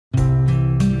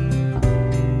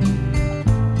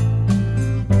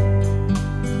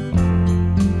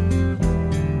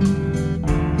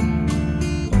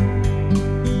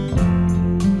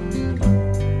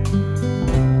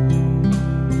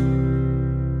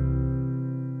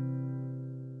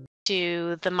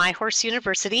to the My Horse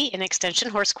University and Extension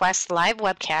Horse Quest live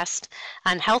webcast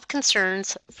on health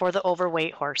concerns for the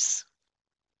overweight horse.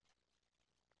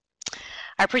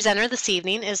 Our presenter this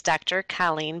evening is Dr.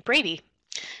 Colleen Brady.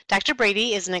 Dr.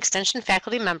 Brady is an extension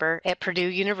faculty member at Purdue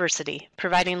University,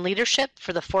 providing leadership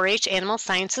for the 4-H Animal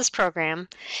Sciences program,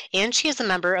 and she is a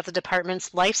member of the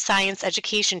department's Life Science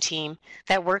Education team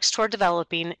that works toward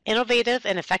developing innovative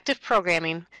and effective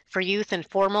programming for youth in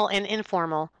formal and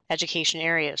informal education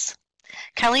areas.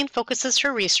 Colleen focuses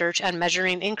her research on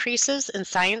measuring increases in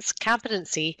science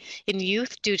competency in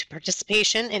youth due to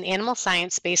participation in animal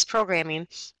science-based programming,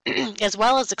 as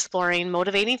well as exploring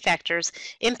motivating factors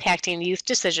impacting youth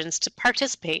decisions to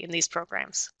participate in these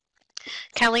programs.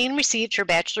 Colleen received her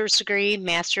bachelor's degree,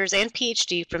 master's, and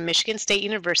PhD from Michigan State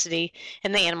University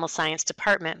in the Animal Science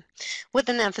Department, with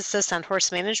an emphasis on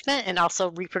horse management and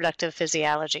also reproductive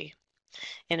physiology.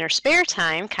 In her spare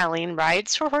time, Colleen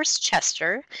rides her horse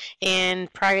Chester in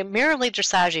primarily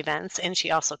dressage events, and she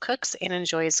also cooks and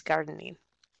enjoys gardening.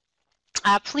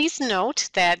 Please note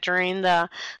that during the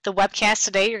webcast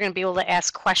today, you're going to be able to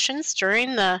ask questions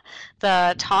during the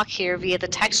talk here via the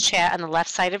text chat on the left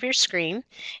side of your screen.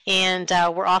 And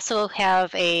we'll also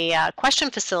have a question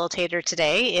facilitator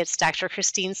today. It's Dr.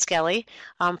 Christine Skelly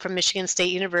from Michigan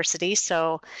State University.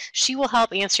 So she will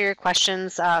help answer your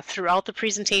questions throughout the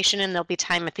presentation, and there'll be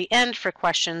time at the end for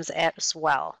questions as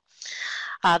well.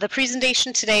 The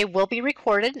presentation today will be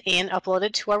recorded and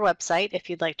uploaded to our website if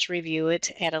you'd like to review it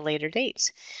at a later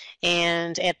date.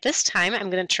 And at this time,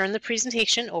 I'm going to turn the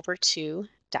presentation over to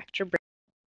Dr. Brady.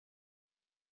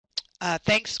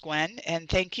 Thanks, Gwen, and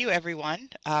thank you, everyone,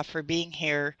 for being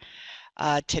here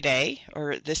today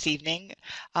or this evening.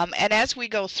 And as we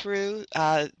go through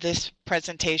this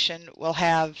presentation, we'll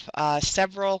have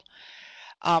several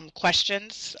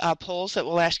questions, polls that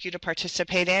we'll ask you to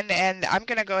participate in, and I'm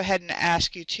going to go ahead and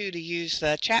ask you too to use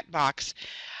the chat box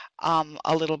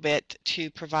a little bit to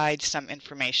provide some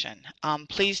information.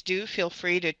 Please do feel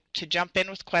free to jump in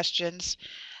with questions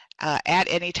at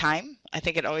any time. I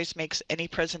think it always makes any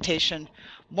presentation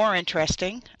more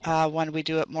interesting when we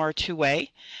do it more two-way.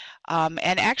 And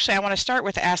actually I want to start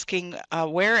with asking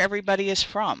where everybody is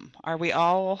from. Are we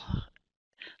all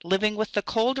living with the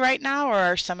cold right now, or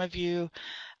are some of you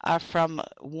from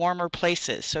warmer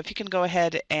places? So if you can go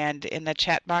ahead and in the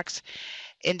chat box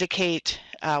indicate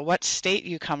what state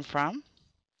you come from.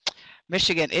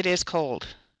 Michigan, it is cold.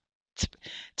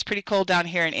 It's pretty cold down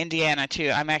here in Indiana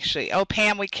too. I'm actually, oh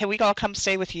Pam, can we all come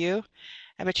stay with you?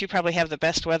 I bet you probably have the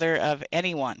best weather of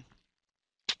anyone.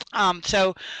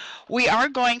 So we are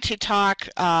going to talk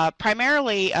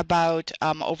primarily about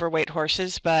overweight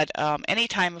horses, but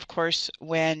anytime, of course,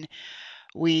 when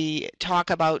we talk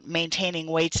about maintaining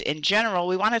weights in general,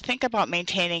 we want to think about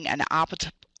maintaining an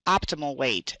optimal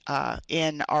weight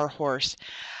in our horse.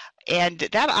 And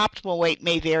that optimal weight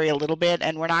may vary a little bit,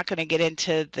 and we're not going to get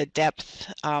into the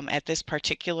depth at this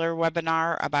particular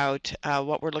webinar about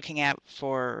what we're looking at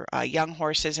for young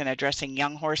horses and addressing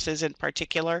young horses in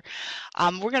particular.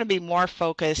 We're going to be more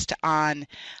focused on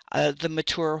the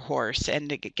mature horse, and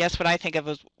guess what I think of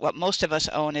as what most of us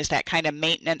own is that kind of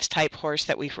maintenance type horse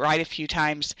that we ride a few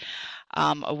times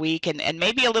a week, and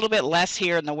maybe a little bit less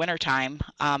here in the wintertime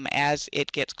as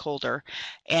it gets colder.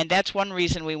 And that's one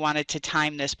reason we wanted to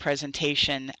time this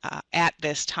presentation at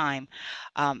this time,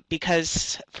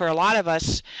 because for a lot of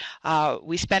us,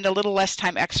 we spend a little less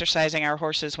time exercising our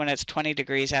horses when it's 20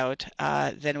 degrees out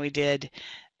than we did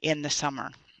in the summer.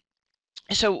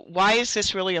 So why is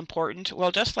this really important?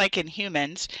 Well, just like in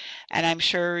humans, and I'm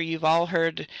sure you've all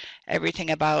heard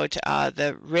everything about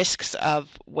the risks of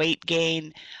weight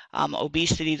gain,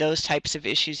 obesity, those types of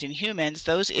issues in humans,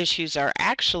 those issues are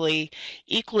actually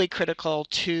equally critical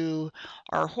to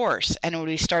our horse. And when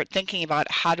we start thinking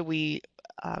about how do we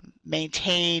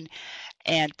maintain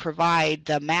and provide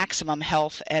the maximum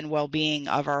health and well-being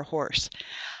of our horse.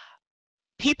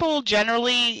 People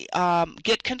generally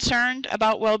get concerned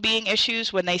about well-being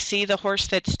issues when they see the horse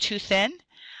that's too thin.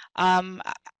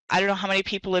 I don't know how many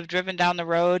people have driven down the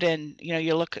road and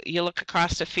you look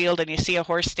across the field and you see a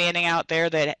horse standing out there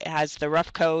that has the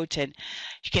rough coat, and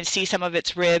you can see some of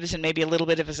its ribs and maybe a little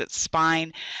bit of its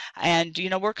spine, and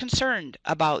we're concerned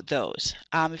about those.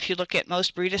 If you look at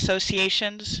most breed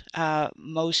associations,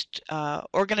 most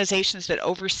organizations that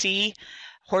oversee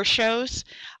horse shows,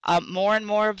 more and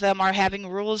more of them are having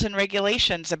rules and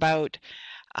regulations about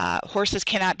horses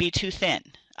cannot be too thin.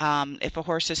 If a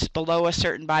horse is below a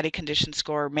certain body condition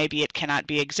score, maybe it cannot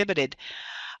be exhibited.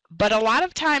 But a lot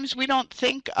of times we don't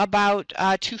think about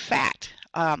too fat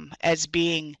as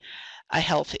being a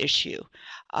health issue,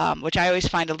 which I always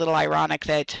find a little ironic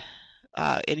that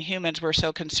in humans, we're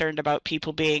so concerned about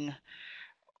people being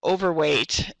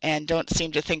overweight and don't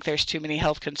seem to think there's too many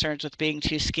health concerns with being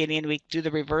too skinny, and we do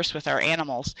the reverse with our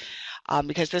animals,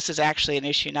 because this is actually an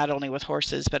issue not only with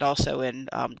horses but also in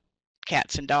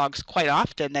cats and dogs quite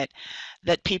often,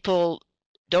 that people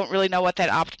don't really know what that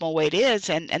optimal weight is,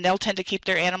 and they'll tend to keep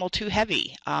their animal too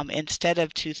heavy instead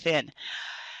of too thin.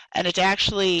 And it's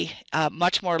actually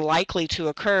much more likely to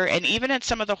occur, and even in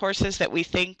some of the horses that we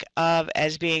think of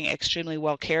as being extremely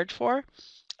well cared for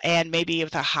and maybe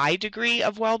with a high degree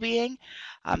of well-being,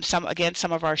 some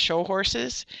of our show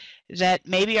horses that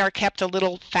maybe are kept a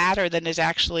little fatter than is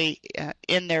actually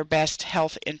in their best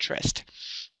health interest.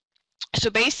 So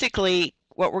basically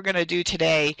what we're going to do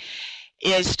today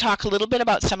is talk a little bit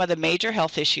about some of the major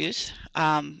health issues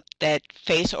that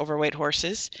face overweight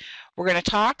horses. We're going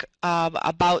to talk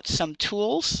about some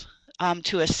tools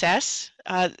to assess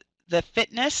the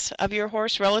fitness of your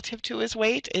horse relative to his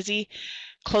weight. Is he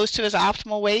close to his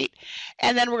optimal weight?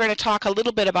 And then we're going to talk a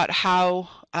little bit about how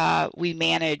we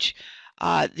manage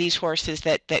these horses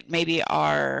that maybe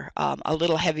are a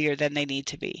little heavier than they need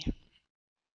to be.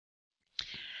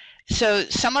 So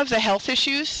some of the health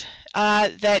issues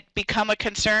that become a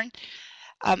concern,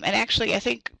 and actually I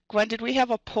think, Gwen, did we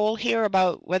have a poll here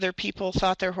about whether people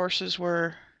thought their horses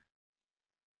were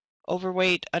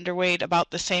overweight, underweight, about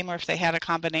the same, or if they had a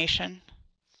combination?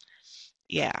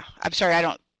 Yeah, I'm sorry, I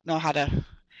don't know how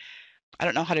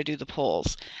to do the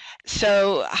polls.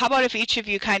 So how about if each of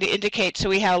you kind of indicate, so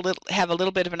we have a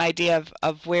little bit of an idea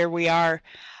of where we are.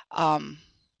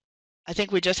 I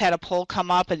think we just had a poll come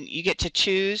up, and you get to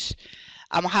choose.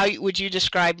 How would you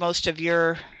describe most of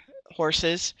your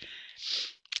horses?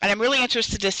 And I'm really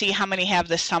interested to see how many have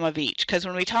the sum of each, because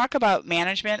when we talk about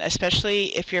management,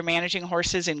 especially if you're managing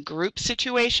horses in group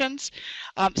situations,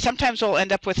 sometimes we'll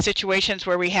end up with situations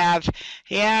where we have,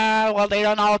 well, they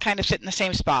don't all kind of fit in the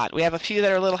same spot. We have a few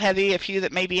that are a little heavy, a few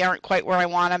that maybe aren't quite where I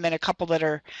want them, and a couple that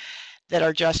are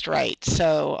just right.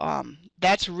 So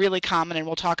that's really common, and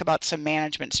we'll talk about some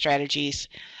management strategies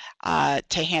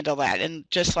to handle that. And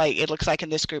just like it looks like in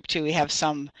this group too, we have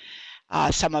some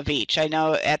of each. I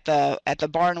know at the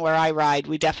barn where I ride,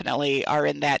 we definitely are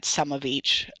in that sum of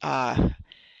each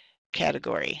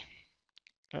category.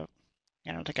 Oh,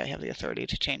 I don't think I have the authority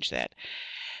to change that.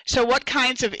 So what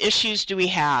kinds of issues do we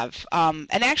have? And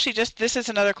actually, this is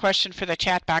another question for the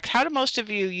chat box. How do most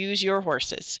of you use your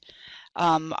horses?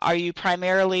 Are you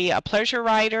primarily a pleasure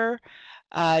rider?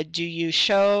 Do you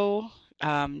show?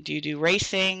 Do you do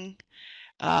racing?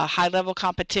 High-level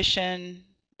competition?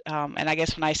 And I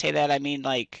guess when I say that, I mean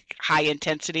like high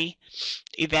intensity,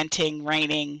 eventing,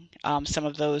 reining, some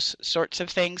of those sorts of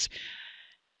things.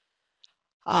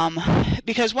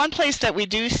 Because one place that we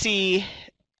do see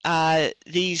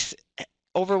these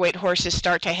overweight horses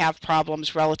start to have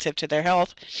problems relative to their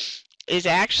health is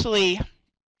actually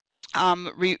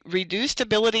reduced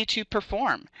ability to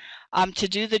perform, to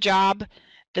do the job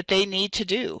that they need to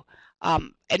do.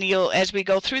 And you'll, as we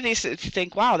go through these,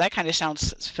 think, wow, that kind of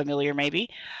sounds familiar maybe.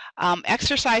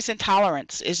 Exercise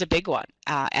intolerance is a big one.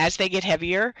 As they get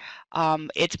heavier,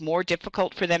 it's more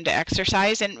difficult for them to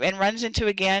exercise, and runs into,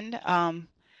 again,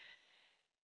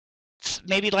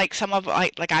 maybe like some of,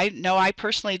 like I know I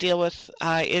personally deal with,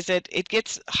 is it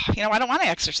gets, I don't want to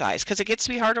exercise because it gets to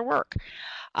be harder work.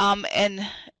 And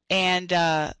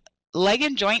leg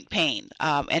and joint pain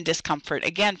and discomfort,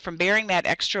 again, from bearing that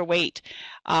extra weight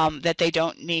that they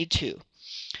don't need to.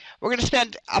 We're going to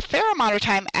spend a fair amount of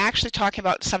time actually talking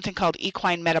about something called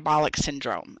equine metabolic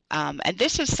syndrome. And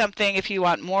this is something, if you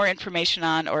want more information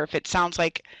on, or if it sounds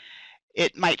like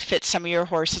it might fit some of your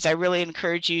horses, I really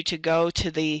encourage you to go to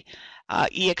the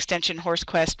E-Extension Horse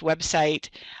Quest website.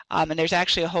 And there's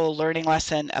actually a whole learning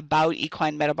lesson about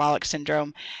equine metabolic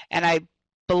syndrome. And I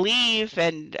believe,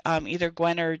 and either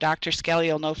Gwen or Dr.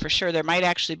 Skelly will know for sure, there might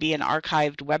actually be an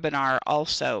archived webinar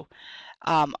also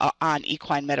on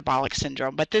equine metabolic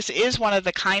syndrome. But this is one of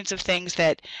the kinds of things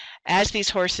that, as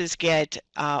these horses get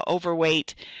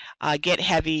overweight, get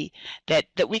heavy, that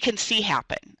we can see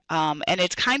happen. And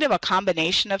it's kind of a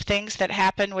combination of things that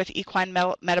happen with equine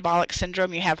metabolic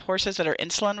syndrome. You have horses that are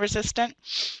insulin resistant.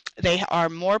 They are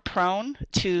more prone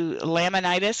to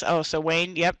laminitis. Oh, so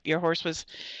Wayne, yep, your horse was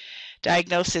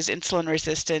diagnosed as insulin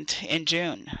resistant in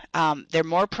June. They're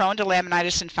more prone to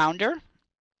laminitis and founder.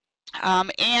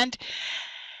 And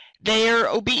they're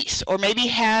obese, or maybe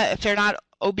if they're not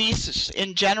obese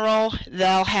in general,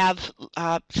 they'll have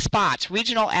spots,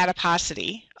 regional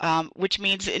adiposity, which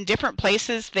means in different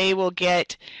places they will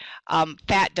get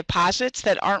fat deposits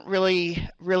that aren't really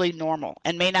normal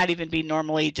and may not even be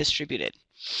normally distributed.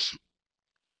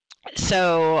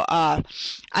 So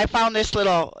I found this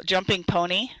little jumping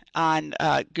pony on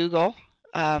Google.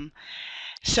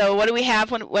 So what do we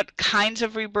have? What kinds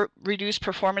of reduced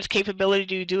performance capability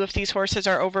do you do if these horses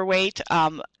are overweight?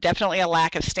 Definitely a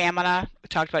lack of stamina. We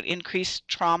talked about increased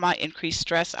trauma, increased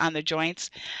stress on the joints.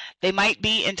 They might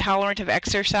be intolerant of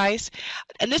exercise.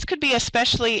 And this could be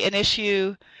especially an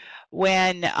issue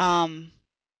when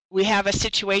we have a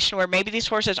situation where maybe these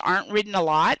horses aren't ridden a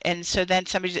lot, and so then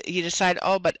you decide,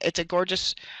 oh, but it's a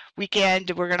gorgeous weekend,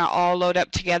 we're going to all load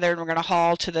up together and we're going to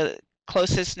haul to the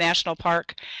closest national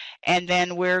park, and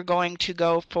then we're going to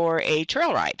go for a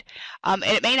trail ride. And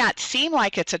it may not seem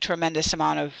like it's a tremendous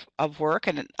amount of work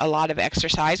and a lot of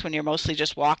exercise when you're mostly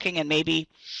just walking and maybe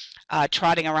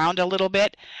trotting around a little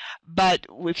bit, but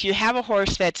if you have a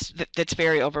horse that's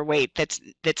very overweight,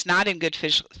 that's not in good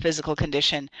physical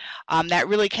condition, that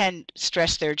really can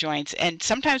stress their joints. And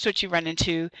sometimes what you run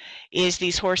into is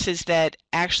these horses that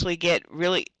actually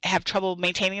really have trouble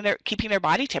keeping their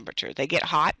body temperature. They get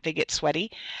hot, they get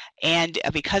sweaty, and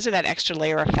because of that extra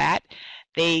layer of fat,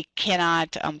 they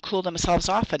cannot cool themselves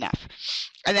off enough.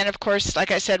 And then, of course,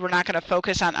 like I said, we're not going to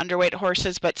focus on underweight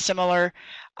horses, but similar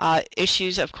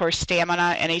issues, of course,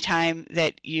 stamina. Anytime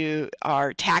that you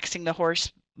are taxing the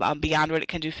horse beyond what it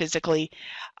can do physically,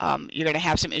 you're going to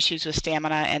have some issues with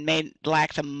stamina and may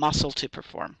lack the muscle to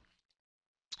perform.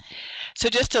 So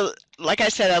just to, like I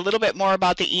said, a little bit more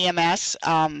about the EMS,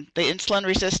 the insulin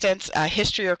resistance,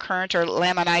 history or current or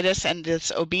laminitis, and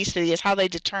this obesity is how they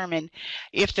determine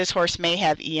if this horse may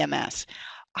have EMS.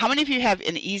 How many of you have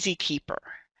an easy keeper?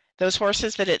 Those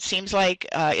horses that it seems like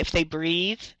if they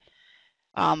breathe,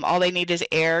 all they need is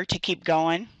air to keep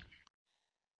going.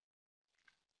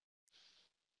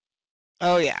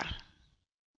 Oh yeah.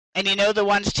 And you know the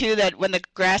ones too that when the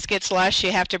grass gets lush,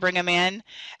 you have to bring them in,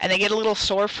 and they get a little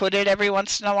sore-footed every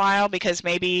once in a while because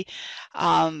maybe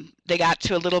they got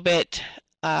to a little bit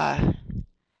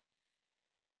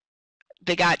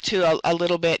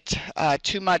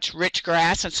too much rich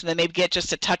grass, and so they maybe get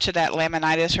just a touch of that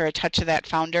laminitis or a touch of that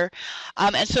founder.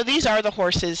 And so these are the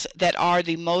horses that are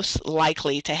the most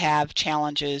likely to have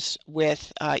challenges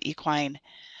with equine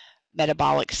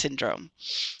metabolic syndrome.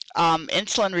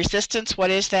 Insulin resistance, what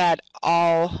is that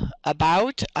all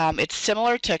about? It's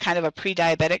similar to kind of a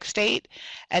pre-diabetic state,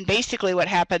 and basically what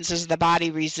happens is the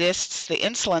body resists the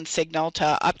insulin signal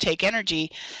to uptake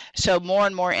energy, so more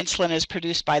and more insulin is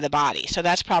produced by the body. So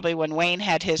that's probably when Wayne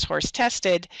had his horse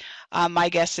tested. My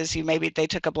guess is maybe they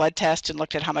took a blood test and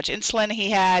looked at how much insulin he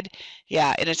had.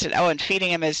 Yeah, and it said, oh, and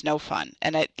feeding him is no fun.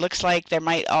 And it looks like there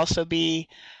might also be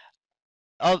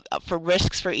for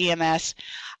risks for EMS,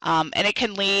 and it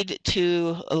can lead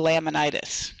to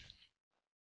laminitis.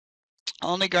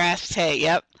 Only grass hay,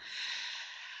 yep.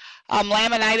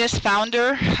 Laminitis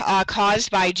founder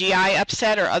caused by GI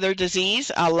upset or other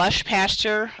disease, lush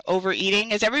pasture,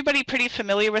 overeating. Is everybody pretty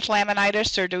familiar with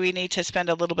laminitis, or do we need to spend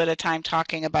a little bit of time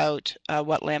talking about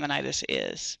what laminitis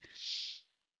is?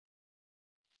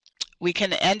 We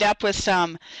can end up with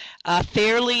some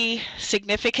fairly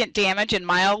significant damage in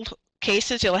mild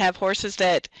cases. You'll have horses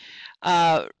that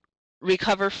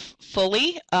recover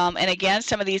fully, and again,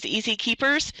 some of these easy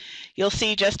keepers, you'll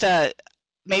see just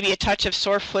maybe a touch of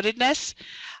sore-footedness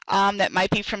that might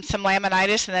be from some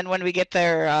laminitis, and then when we get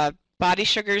their body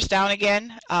sugars down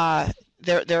again,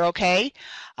 they're okay.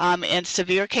 In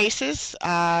severe cases,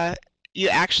 you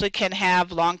actually can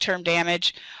have long-term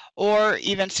damage, or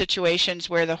even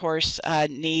situations where the horse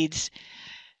needs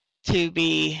to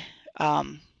be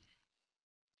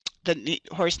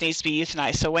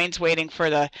euthanized. So Wayne's waiting for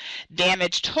the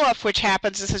damaged hoof, which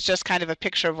happens, this is just kind of a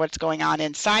picture of what's going on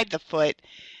inside the foot.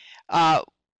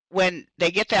 When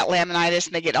they get that laminitis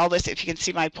and they get all this, if you can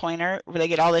see my pointer, where they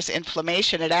get all this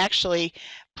inflammation, it actually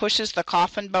pushes the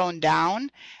coffin bone down.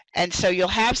 And so you'll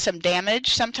have some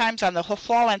damage sometimes on the hoof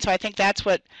wall. And so I think that's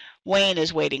what Wayne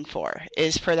is waiting for,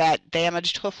 is for that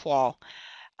damaged hoof wall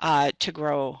to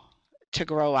grow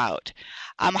out.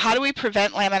 How do we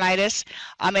prevent laminitis?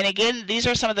 And again, these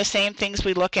are some of the same things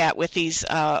we look at with these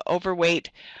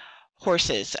overweight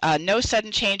horses. No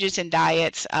sudden changes in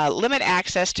diets, limit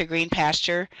access to green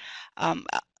pasture.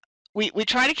 We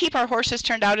try to keep our horses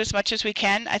turned out as much as we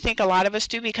can. I think a lot of us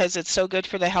do because it's so good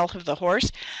for the health of the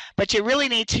horse. But you really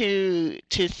need to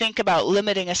think about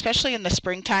limiting, especially in the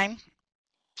springtime,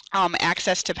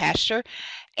 access to pasture.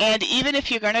 And even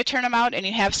if you're going to turn them out and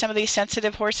you have some of these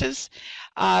sensitive horses,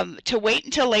 to wait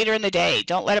until later in the day.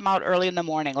 Don't let them out early in the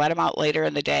morning. Let them out later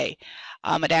in the day.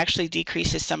 It actually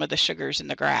decreases some of the sugars in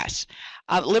the grass.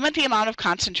 Limit the amount of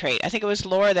concentrate. I think it was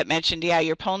Laura that mentioned, yeah,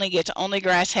 your pony gets only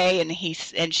grass hay,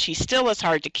 and she still is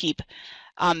hard to keep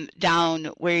down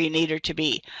where you need her to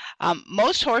be.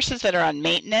 Most horses that are on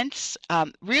maintenance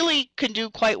really can do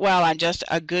quite well on just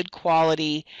a good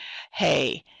quality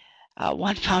hay.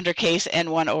 1 pounder case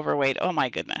and 1 overweight. Oh my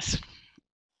goodness.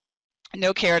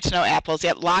 No carrots, no apples.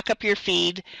 Yep, lock up your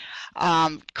feed.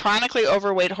 Chronically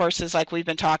overweight horses, like we've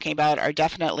been talking about, are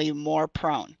definitely more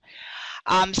prone.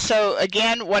 So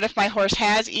again, what if my horse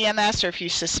has EMS, or if you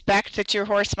suspect that your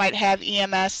horse might have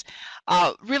EMS?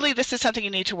 Really, this is something you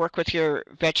need to work with your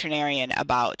veterinarian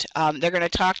about. They're going to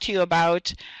talk to you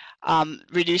about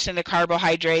reducing the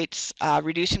carbohydrates,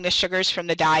 reducing the sugars from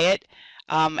the diet.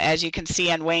 As you can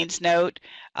see on Wayne's note,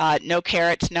 no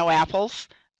carrots, no apples.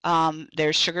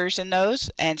 There's sugars in those,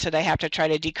 and so they have to try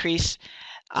to decrease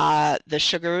the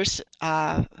sugars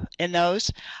in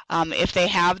those. If they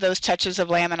have those touches of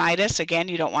laminitis, again,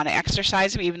 you don't want to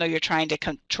exercise them even though you're trying to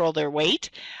control their weight.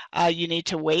 You need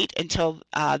to wait until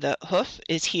the hoof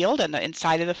is healed and the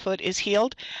inside of the foot is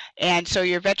healed. And so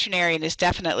your veterinarian is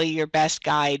definitely your best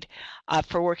guide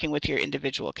for working with your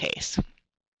individual case.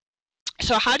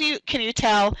 So how can you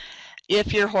tell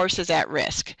if your horse is at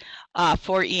risk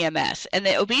for EMS? And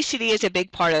the obesity is a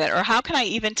big part of that. Or how can I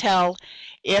even tell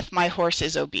if my horse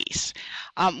is obese?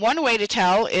 One way to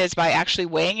tell is by actually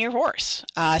weighing your horse.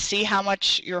 See how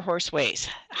much your horse weighs.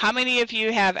 How many of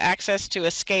you have access to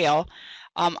a scale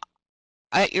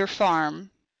at your farm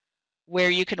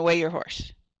where you can weigh your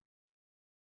horse?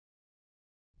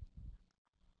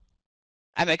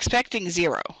 I'm expecting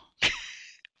 0.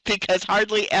 Because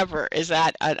hardly ever is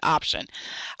that an option.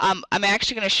 I'm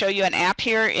actually going to show you an app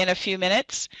here in a few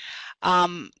minutes.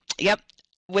 Yep,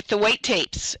 with the weight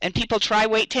tapes. And people try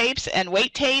weight tapes, and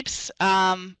weight tapes,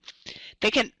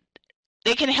 they can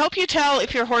help you tell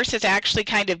if your horse is actually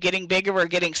kind of getting bigger or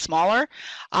getting smaller,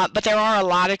 but there are a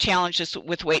lot of challenges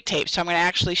with weight tapes. So I'm going to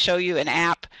actually show you an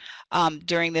app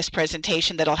during this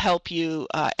presentation that'll help you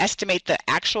estimate the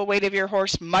actual weight of your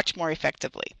horse much more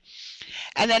effectively.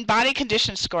 And then body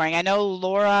condition scoring. I know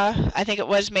Laura, I think it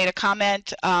was, made a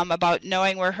comment about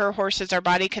knowing where her horses are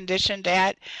body conditioned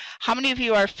at. How many of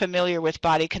you are familiar with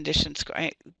body condition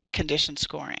scoring?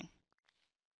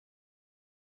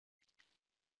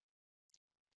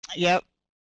 Yep,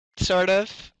 sort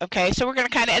of. Okay, so we're going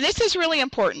to kind of, and this is really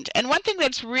important. And one thing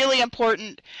that's really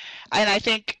important, and I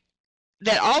think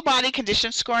that all body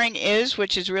condition scoring is,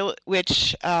 which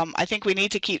I think we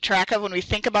need to keep track of when we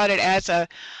think about it as a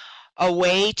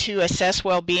way to assess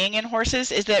well-being in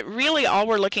horses, is that really all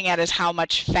we're looking at is how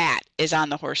much fat is on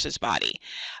the horse's body.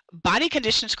 Body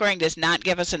condition scoring does not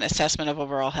give us an assessment of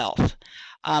overall health.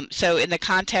 So in the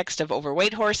context of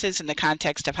overweight horses, in the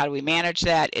context of how do we manage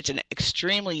that, it's an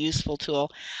extremely useful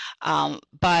tool.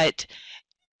 But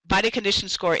body condition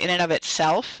score in and of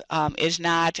itself is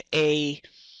not a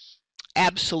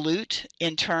absolute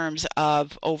in terms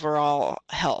of overall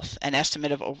health, an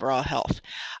estimate of overall health.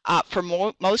 For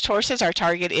most horses, our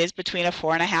target is between a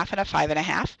 4.5 and a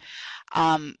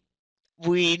 5.5.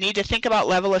 We need to think about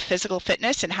level of physical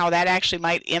fitness and how that actually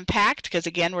might impact, because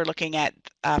again, we're looking at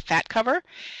fat cover.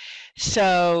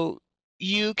 So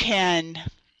you can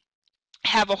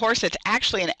have a horse that's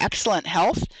actually in excellent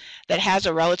health that has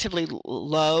a relatively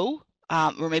low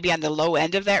or maybe on the low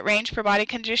end of that range for body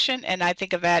condition. And I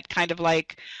think of that kind of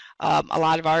like a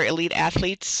lot of our elite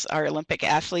athletes, our Olympic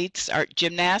athletes, our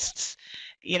gymnasts.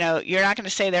 You know, you're not going to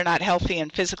say they're not healthy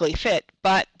and physically fit,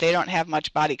 but they don't have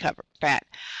much body cover fat.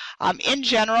 In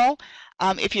general,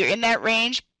 if you're in that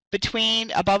range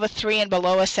between above a 3 and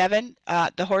below a 7,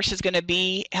 the horse is going to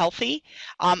be healthy.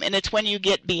 And it's when you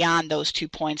get beyond those 2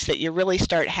 points that you really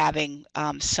start having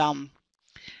some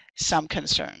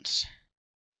concerns.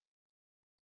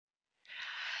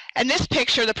 And this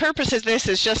picture, the purpose of this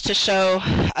is just to show,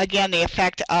 again, the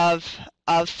effect of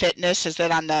fitness. Is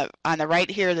that on the right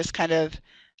here, this kind of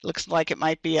looks like it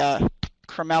might be a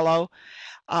cremello,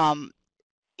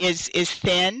 is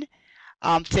thin,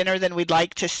 thinner than we'd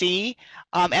like to see.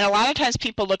 And a lot of times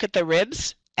people look at the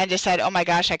ribs and decide, oh my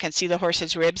gosh, I can see the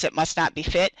horse's ribs, it must not be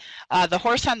fit. The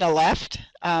horse on the left,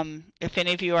 if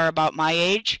any of you are about my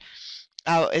age,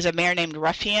 is a mare named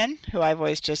Ruffian, who I've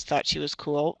always just thought she was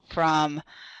cool, from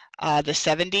the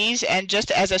 70s, and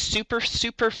just as a super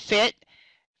fit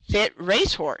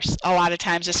racehorse, a lot of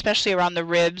times, especially around the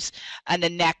ribs and the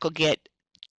neck, will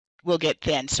get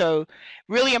thin. So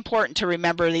really important to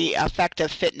remember the effect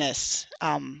of fitness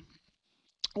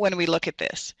when we look at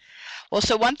this. Well,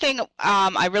 so one thing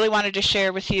I really wanted to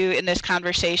share with you in this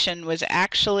conversation was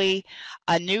actually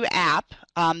a new app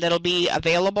that'll be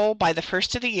available by the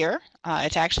 1st of the year.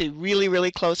 It's actually really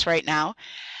close right now.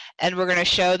 And we're going to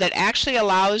show that actually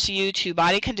allows you to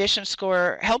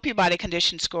help you body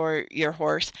condition score your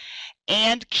horse,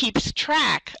 and keeps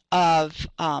track of,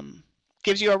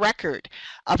 gives you a record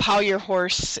of how your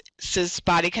horse's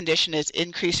body condition is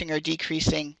increasing or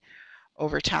decreasing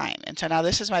over time. And so now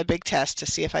this is my big test to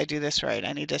see if I do this right.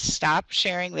 I need to stop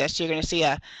sharing this. You're going to see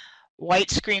a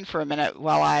white screen for a minute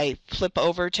while I flip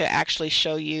over to actually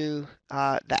show you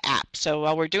the app. So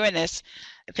while we're doing this,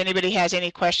 if anybody has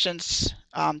any questions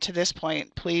to this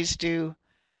point, please do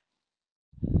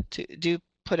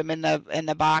put them in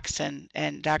the box,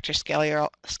 and Dr. Skelly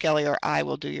or I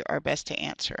will do our best to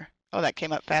answer. Oh, that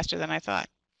came up faster than I thought.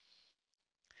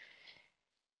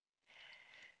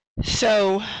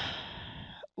 So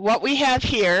what we have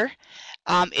here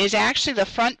is actually the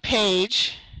front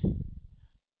page.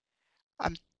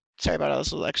 I'm sorry about all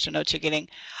those little extra notes you're getting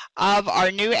of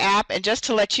our new app. And just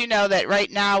to let you know that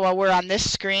right now, while we're on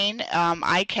this screen,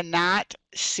 I cannot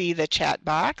see the chat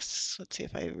box. Let's see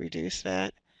if I reduce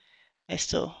that. I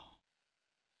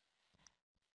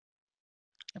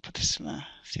put this in the,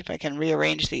 see if I can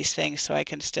rearrange these things so I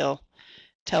can still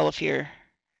tell if you're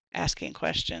asking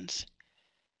questions.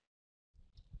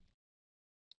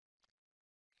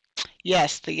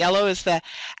 Yes, the yellow is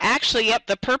actually, yep,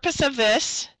 the purpose of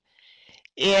this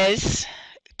is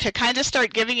to kind of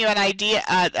start giving you an idea.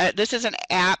 This is an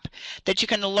app that you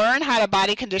can learn how to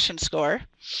body condition score.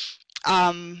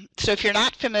 So if you're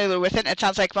not familiar with it, it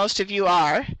sounds like most of you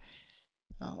are.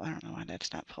 Oh, I don't know why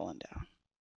that's not pulling down.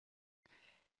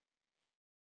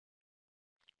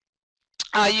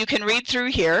 You can read through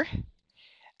here,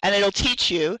 and it'll teach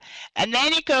you. And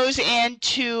then it goes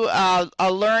into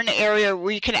a learn area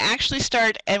where you can actually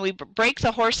start, and we break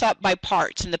the horse up by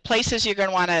parts and the places you're going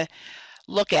to want to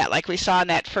look at, like we saw in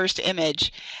that first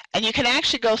image. And you can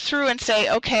actually go through and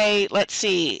say, okay, let's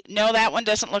see. No, that one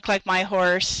doesn't look like my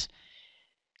horse.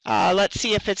 Let's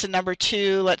see if it's a number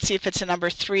 2. Let's see if it's a number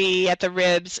 3 at the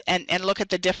ribs, and look at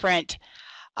the different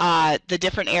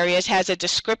areas. Has a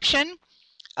description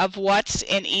of what's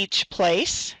in each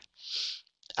place.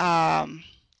 And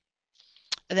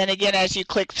then again, as you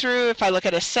click through, if I look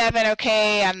at a 7,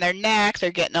 okay, on their neck,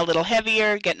 they're getting a little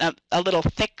heavier, getting a little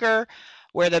thicker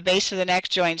where the base of the neck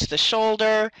joins the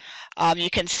shoulder. You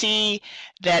can see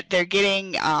that they're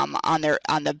getting on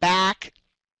the back,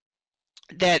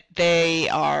 that they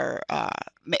are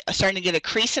starting to get a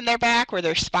crease in their back where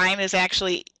their spine is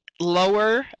actually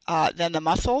lower than the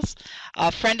muscles.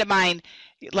 A friend of mine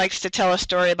likes to tell a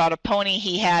story about a pony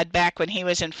he had back when he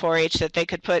was in 4-H, that they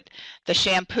could put the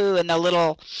shampoo in the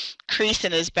little crease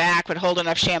in his back, would hold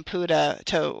enough shampoo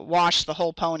to wash the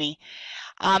whole pony.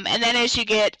 And then as you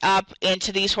get up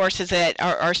into these horses that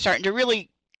are starting to really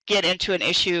get into an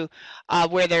issue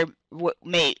where their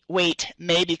weight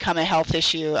may become a health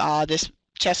issue. This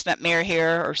chestnut mare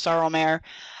here, or sorrel mare,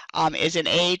 is an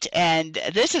 8, and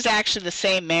this is actually the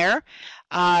same mare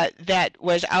that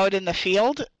was out in the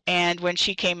field, and when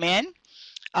she came in,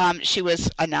 she was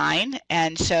a 9,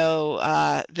 and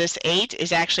so this 8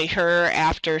 is actually her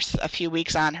after a few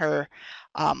weeks on her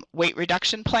weight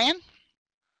reduction plan.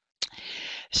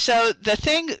 So the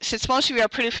thing, since most of you are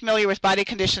pretty familiar with body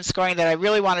condition scoring, that I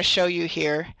really want to show you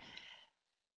here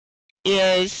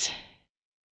is,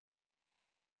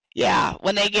 yeah,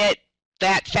 when they get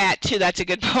that fat too, that's a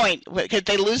good point, because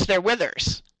they lose their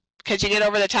withers. Because you get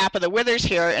over the top of the withers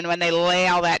here, and when they lay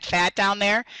all that fat down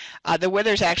there, the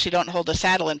withers actually don't hold the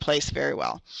saddle in place very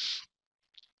well.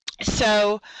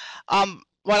 So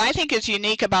what I think is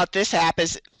unique about this app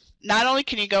is not only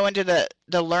can you go into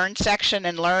the learn section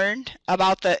and learn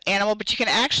about the animal, but you can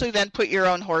actually then put your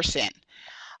own horse in.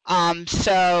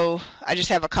 So I just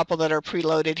have a couple that are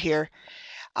preloaded here.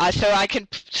 So I can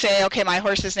say, okay, my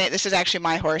horse's name, this is actually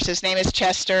my horse, his name is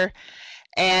Chester,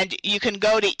 and you can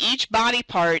go to each body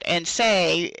part and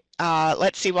say,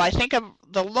 let's see, well, I think of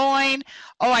the loin,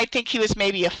 oh, I think he was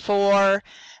maybe a 4,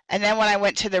 and then when I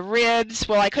went to the ribs,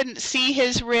 well, I couldn't see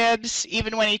his ribs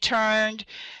even when he turned,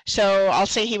 so I'll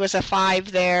say he was a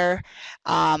 5 there,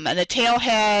 and the tail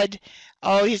head,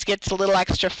 oh, he gets a little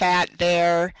extra fat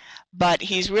there, but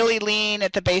he's really lean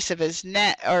at the base of his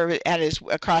neck, or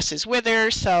across his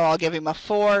withers, so I'll give him a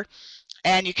 4.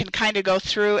 And you can kind of go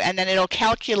through, and then it'll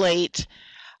calculate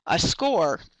a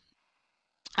score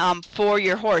for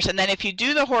your horse. And then if you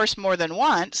do the horse more than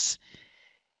once,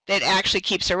 it actually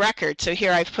keeps a record. So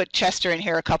here I've put Chester in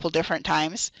here a couple different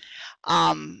times.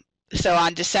 So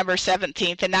on December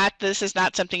 17th, and this is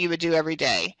not something you would do every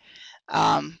day,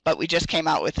 but we just came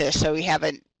out with this, so we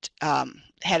haven't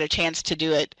had a chance to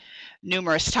do it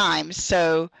numerous times.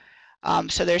 So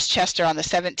there's Chester on the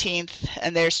 17th,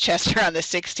 and there's Chester on the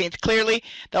 16th. Clearly,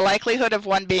 the likelihood of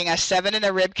one being a 7 in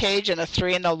the rib cage and a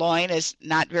 3 in the loin is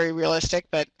not very realistic,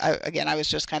 but again, I was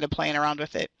just kind of playing around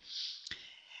with it.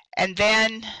 And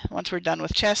then once we're done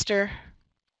with Chester,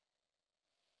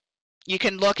 you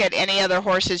can look at any other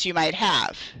horses you might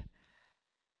have.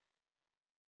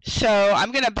 So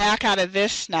I'm going to back out of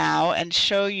this now and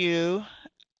show you,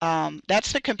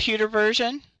 that's the computer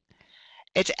version.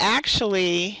 It's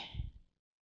actually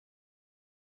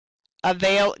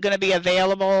going to be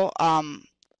available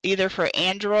either for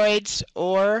Androids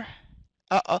or,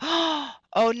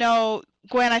 oh no,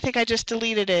 Gwen, I think I just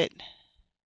deleted it,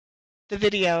 the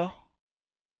video.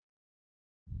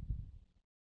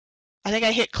 I think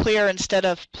I hit clear instead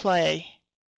of play.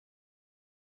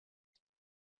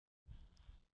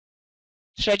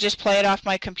 Should I just play it off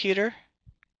my computer?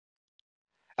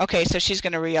 Okay, so she's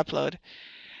going to re-upload.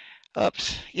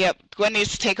 Oops. Yep, Gwen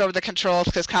needs to take over the controls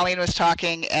because Colleen was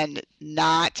talking and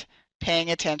not paying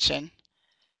attention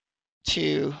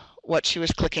to what she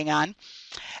was clicking on.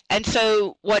 And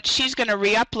so what she's going to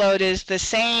re-upload is the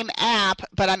same app,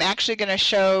 but I'm actually going to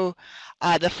show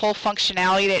the full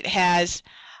functionality that it has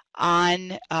on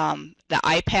the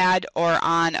iPad or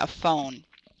on a phone,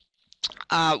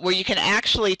 where you can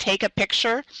actually take a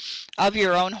picture of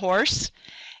your own horse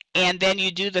and then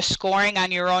you do the scoring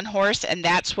on your own horse, and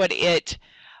that's what it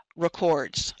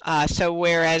records. So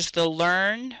whereas the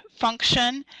learn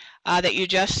function that you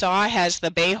just saw has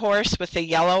the bay horse with the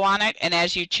yellow on it, and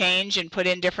as you change and put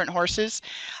in different horses,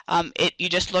 you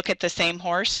just look at the same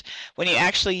horse. When you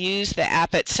actually use the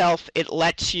app itself, it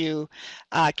lets you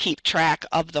keep track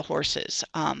of the horses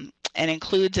and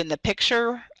includes in the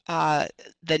picture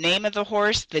the name of the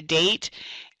horse, the date,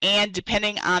 and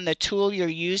depending on the tool you're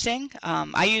using.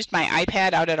 I used my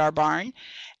iPad out at our barn,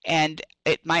 and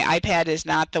my iPad is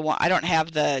not the one, I don't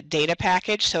have the data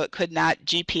package, so it could not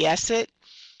GPS it,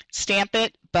 stamp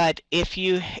it, but if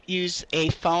you use a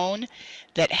phone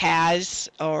that has,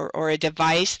 or a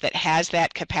device that has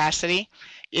that capacity,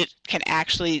 it can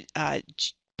actually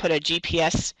put a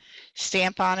GPS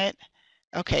stamp on it.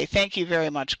 Okay, thank you very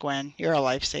much, Gwen. You're a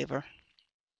lifesaver.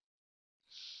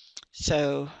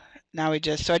 So now I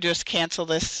just cancel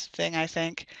this thing, I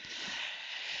think.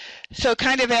 So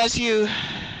kind of as you,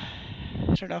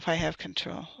 I don't know if I have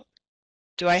control.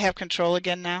 Do I have control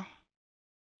again now?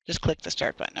 Just click the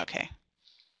start button, okay.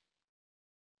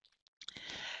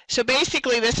 So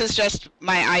basically this is just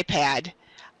my iPad.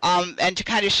 And to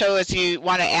kind of show as you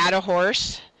want to add a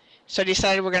horse. So I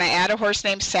decided we're going to add a horse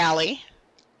named Sally.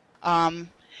 And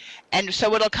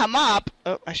so it'll come up,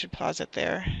 oh, I should pause it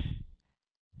there.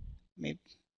 Let me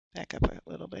back up a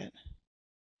little bit.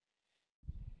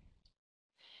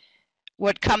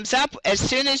 What comes up as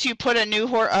soon as you put a new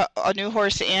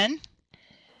horse in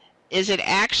is it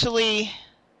actually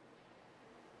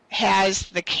has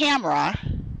the camera.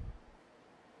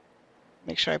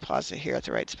 Make sure I pause it here at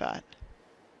the right spot.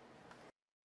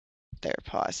 There,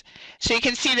 pause. So you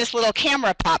can see this little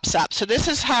camera pops up. So this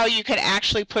is how you can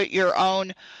actually put your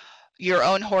own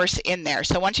horse in there.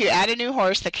 So once you add a new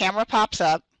horse, the camera pops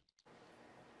up.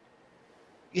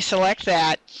 You select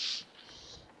that.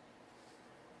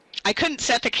 I couldn't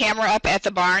set the camera up at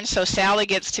the barn, so Sally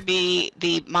gets to be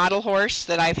the model horse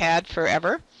that I've had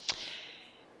forever.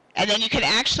 And then you can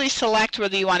actually select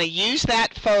whether you want to use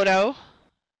that photo.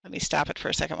 Let me stop it for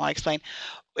a second while I explain.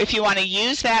 If you want to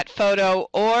use that photo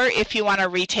or if you want to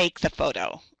retake the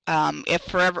photo. If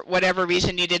for whatever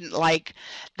reason you didn't like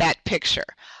that picture.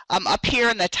 Up here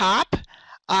in the top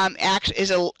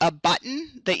is a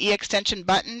button. The e-extension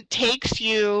button takes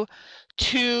you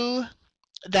to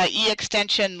the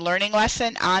e-extension learning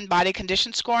lesson on body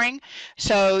condition scoring.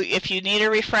 So if you need a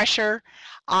refresher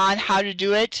on how to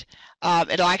do it,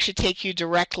 it'll actually take you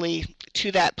directly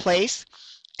to that place.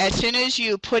 As soon as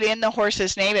you put in the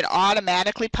horse's name, it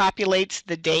automatically populates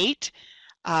the date,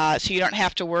 so you don't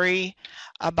have to worry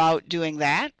about doing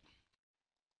that.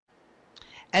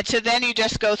 And so then you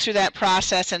just go through that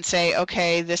process and say,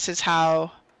 okay, this is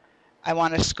how I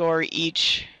want to score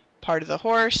each part of the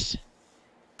horse.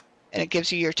 And it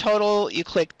gives you your total. You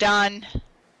click done.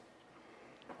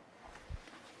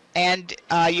 And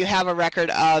you have a record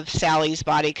of Sally's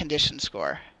body condition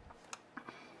score.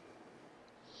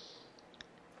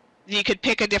 You could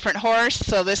pick a different horse.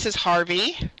 So this is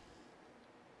Harvey.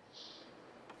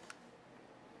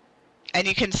 And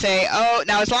you can say, oh,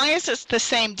 now as long as it's the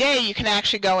same day, you can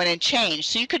actually go in and change.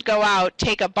 So you could go out,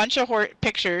 take a bunch of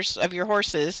pictures of your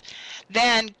horses,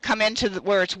 then come into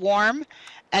where it's warm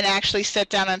and actually sit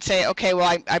down and say, okay,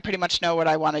 well, I pretty much know what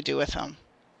I want to do with them.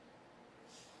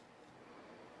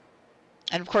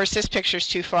 And of course, this picture's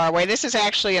too far away. This is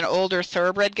actually an older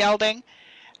thoroughbred gelding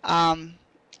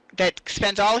that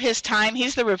spends all his time.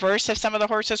 He's the reverse of some of the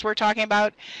horses we're talking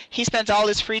about. He spends all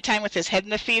his free time with his head in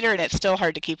the feeder, and it's still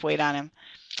hard to keep weight on him.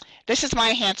 This is my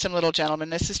handsome little gentleman.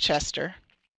 This is Chester.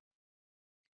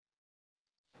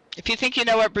 If you think you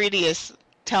know what Brady is,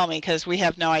 tell me, because we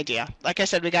have no idea. Like I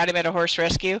said, we got him at a horse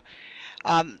rescue,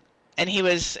 and he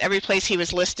was, every place he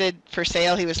was listed for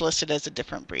sale, he was listed as a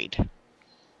different breed.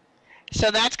 So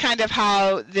that's kind of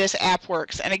how this app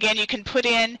works. And again, you can put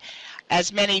in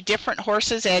as many different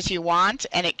horses as you want,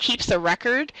 and it keeps a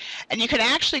record. And you can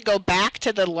actually go back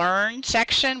to the learn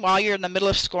section while you're in the middle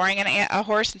of scoring a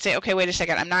horse and say, okay, wait a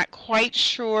second, I'm not quite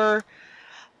sure.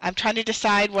 I'm trying to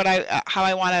decide what how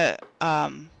I want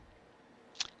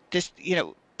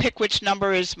to pick which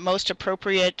number is most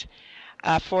appropriate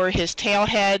for his tail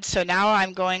head. So now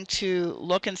I'm going to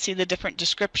look and see the different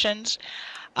descriptions.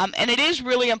 And it is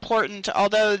really important,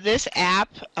 although this app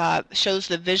shows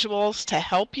the visuals to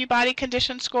help you body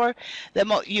condition score,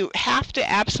 you have to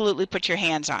absolutely put your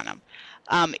hands on them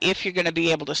if you're going to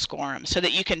be able to score them so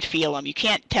that you can feel them. You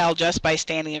can't tell just by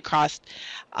standing across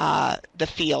the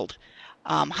field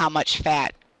how much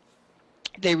fat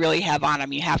they really have on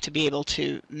them. You have to be able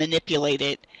to manipulate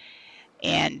it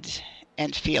and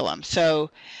feel them.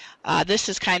 So this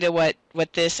is kind of what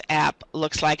this app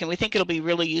looks like, and we think it'll be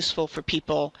really useful for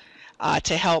people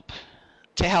to help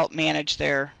manage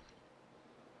their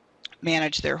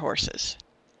horses.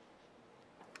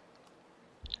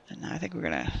 And now I think we're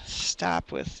going to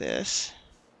stop with this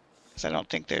because I don't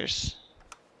think there's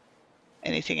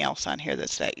anything else on here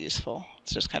that's that useful.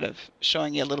 It's just kind of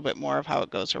showing you a little bit more of how it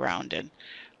goes around and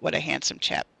what a handsome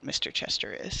chap Mr.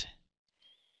 Chester is.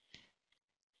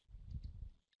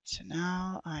 So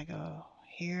now I go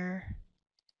here.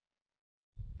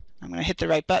 I'm going to hit the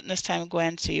right button this time,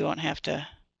 Gwen, so you won't have to.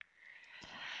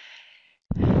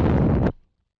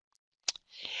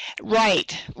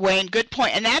 Right, Wayne, good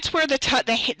point. And that's where the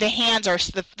hands are,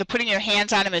 the putting your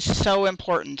hands on them is so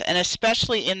important, and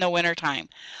especially in the wintertime.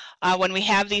 When we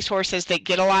have these horses that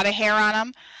get a lot of hair on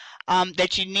them,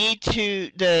 that you need to,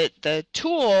 the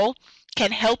tool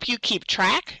can help you keep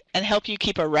track and help you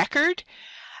keep a record,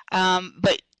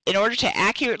 but in order to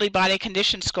accurately body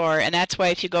condition score, and that's why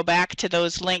if you go back to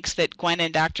those links that Gwen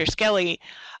and Dr. Skelly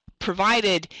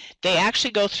provided, they actually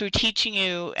go through teaching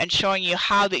you and showing you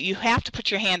how that you have to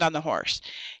put your hand on the horse.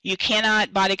 You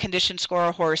cannot body condition score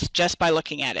a horse just by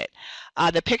looking at it.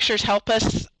 The pictures help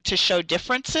us to show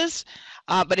differences,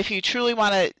 but if you truly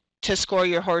want to score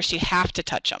your horse, you have to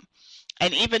touch them.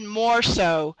 And even more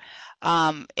so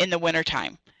in the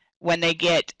wintertime when they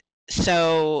get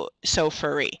so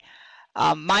furry.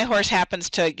 My horse happens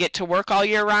to get to work all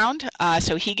year round,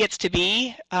 so he gets to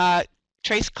be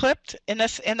trace clipped in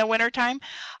the wintertime,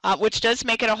 which does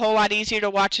make it a whole lot easier to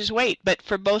watch his weight. But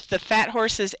for both the fat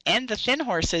horses and the thin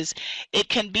horses, it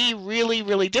can be really,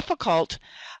 really difficult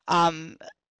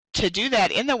to do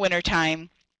that in the wintertime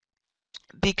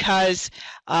because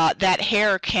that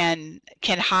hair can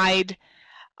hide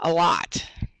a lot.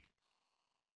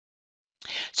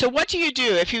 So what do you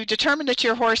do if you determine that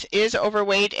your horse is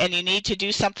overweight and you need to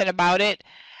do something about it?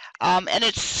 And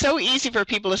it's so easy for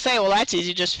people to say, well, that's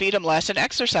easy, just feed them less and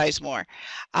exercise more.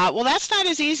 Well, that's not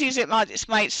as easy as it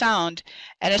might sound,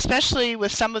 and especially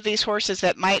with some of these horses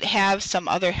that might have some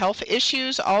other health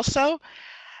issues also,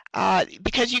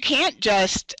 because you can't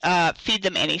just feed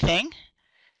them anything.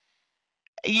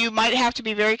 You might have to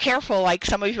be very careful, like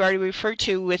some of you already referred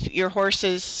to with your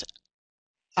horses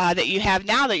that you have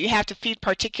now, that you have to feed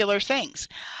particular things.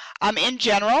 In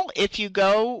general, if you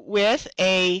go with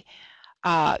a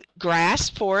grass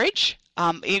forage,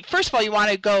 first of all, you want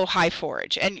to go high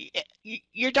forage, and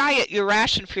your diet, your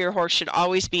ration for your horse should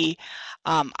always be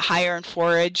higher in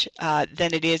forage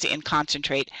than it is in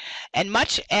concentrate. And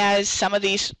much as some of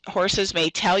these horses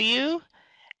may tell you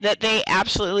that they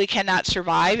absolutely cannot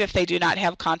survive if they do not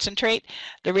have concentrate,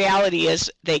 the reality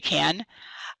is they can.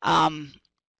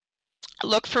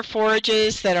 Look for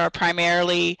forages that are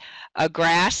primarily a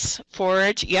grass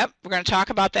forage. Yep, we're going to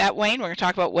talk about that, Wayne. We're going to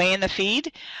talk about weighing the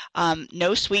feed.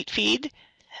 No sweet feed.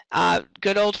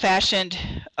 Good old-fashioned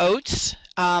oats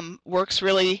works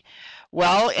really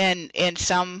well in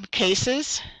some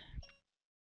cases.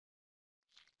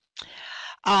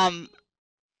 We're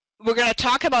going to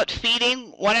talk about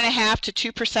feeding 1.5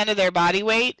 to 2% of their body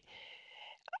weight.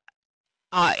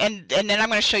 And then I'm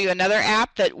going to show you another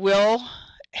app that will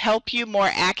help you more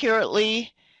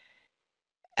accurately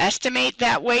estimate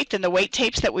that weight than the weight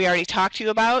tapes that we already talked to you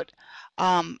about.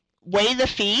 Weigh the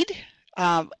feed,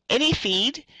 any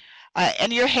feed,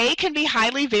 and your hay can be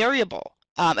highly variable,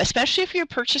 especially if you're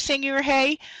purchasing your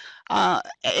hay.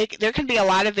 There can be a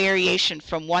lot of variation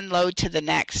from one load to the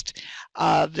next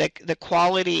of the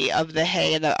quality of the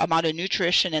hay and the amount of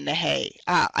nutrition in the hay.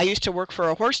 I used to work for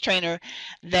a horse trainer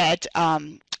that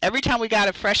every time we got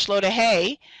a fresh load of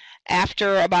hay,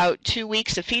 after about 2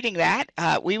 weeks of feeding that,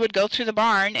 we would go through the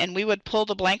barn and we would pull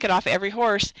the blanket off every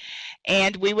horse,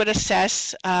 and we would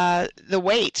assess the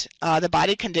weight, the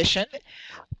body condition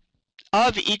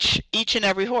of each and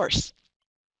every horse.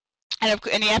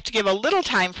 And you have to give a little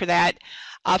time for that,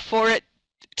 for it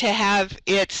to have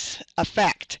its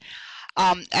effect.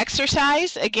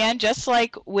 Exercise, again, just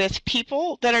like with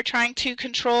people that are trying to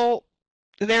control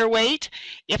their weight,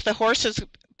 if the horse has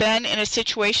been in a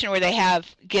situation where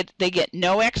they get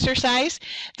no exercise,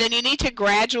 then you need to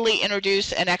gradually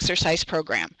introduce an exercise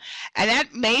program. And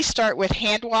that may start with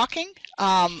hand walking,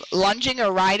 lunging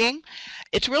or riding.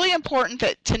 It's really important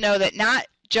to know that not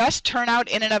just turnout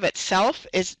in and of itself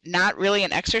is not really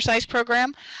an exercise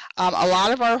program. A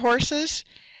lot of our horses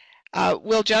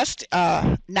will just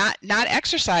not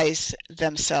exercise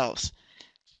themselves.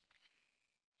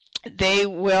 They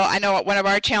will. I know one of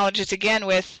our challenges, again,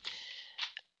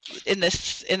 in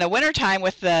the wintertime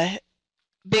with the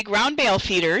big round bale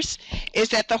feeders, is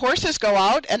that the horses go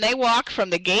out and they walk from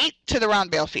the gate to the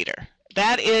round bale feeder.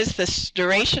 That is the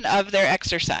duration of their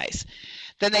exercise.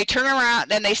 Then they turn around,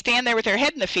 then they stand there with their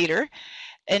head in the feeder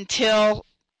until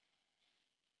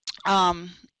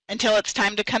it's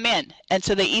time to come in, and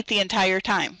so they eat the entire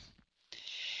time.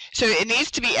 So it needs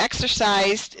to be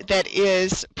exercised that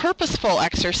is purposeful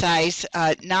exercise,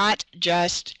 not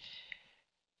just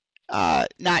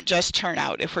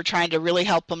turnout, if we're trying to really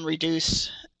help them reduce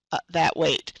that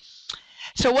weight.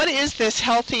 So what is this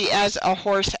Healthy as a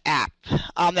Horse app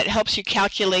that helps you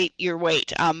calculate your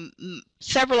weight?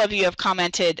 Several of you have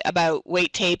commented about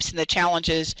weight tapes and the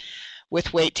challenges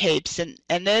with weight tapes, and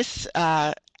this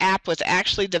app was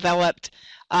actually developed,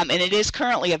 and it is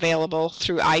currently available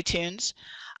through iTunes,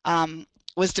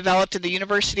 was developed at the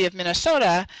University of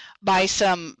Minnesota by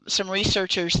some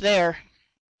researchers there.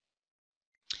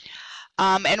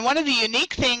 And one of the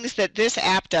unique things that this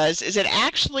app does is it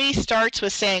actually starts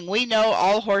with saying we know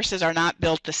all horses are not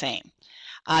built the same,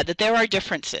 that there are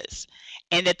differences,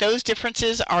 and that those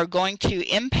differences are going to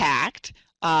impact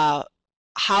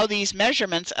how these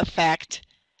measurements affect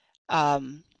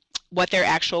what their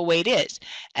actual weight is.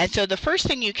 And so the first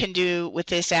thing you can do with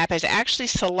this app is actually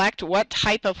select what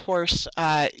type of horse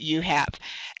you have.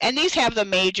 And these have the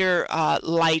major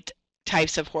light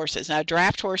types of horses. Now,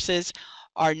 draft horses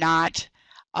are not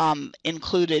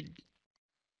included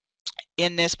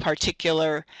in this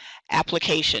particular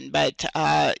application, but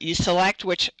you select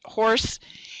which horse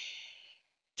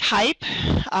type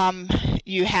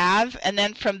you have, and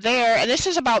then from there, and this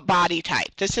is about body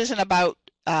type. This isn't about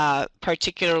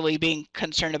particularly being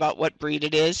concerned about what breed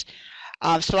it is.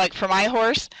 So like for my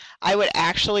horse, I would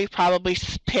actually probably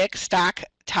pick stock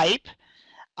type,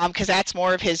 because that's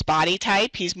more of his body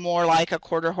type. He's more like a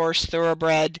quarter horse,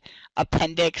 thoroughbred,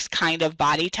 appendix kind of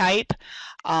body type.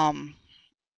 And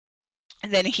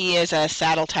then he is a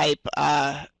saddle type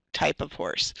of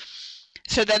horse.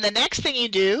 So then the next thing you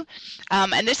do,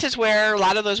 and this is where a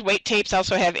lot of those weight tapes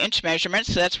also have inch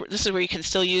measurements, so this is where you can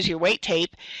still use your weight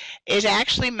tape, is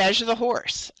actually measure the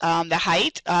horse, the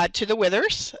height to the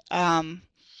withers,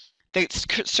 the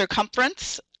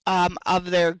circumference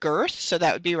of their girth, so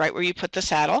that would be right where you put the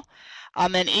saddle.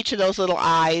 And each of those little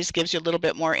eyes gives you a little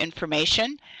bit more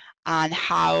information on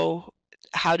how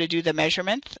to do the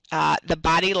measurement. The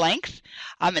body length,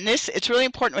 and it's really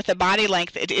important with the body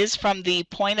length. It is from the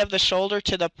point of the shoulder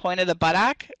to the point of the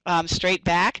buttock, straight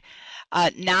back.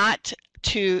 Not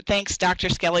to, thanks, Dr.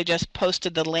 Skelly just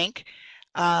posted the link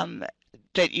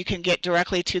that you can get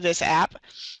directly to this app.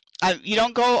 You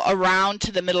don't go around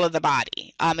to the middle of the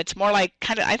body. It's more like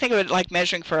I think of it like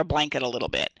measuring for a blanket a little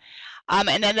bit.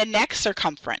 And then the neck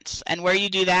circumference, and where you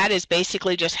do that is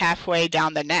basically just halfway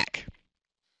down the neck.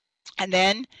 And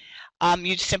then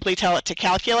you simply tell it to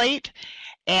calculate,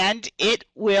 and it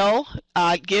will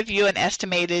give you an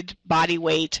estimated body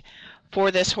weight for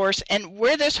this horse, and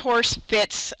where this horse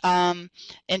fits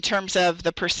in terms of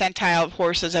the percentile of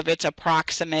horses of its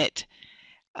approximate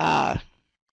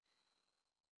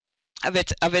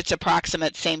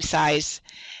approximate same size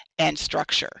and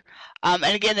structure. And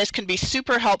again, this can be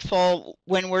super helpful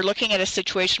when we're looking at a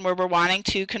situation where we're wanting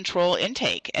to control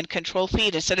intake and control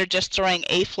feed. Instead of just throwing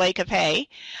a flake of hay,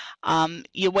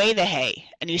 you weigh the hay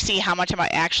and you see how much am I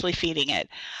actually feeding it.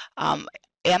 Am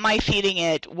I feeding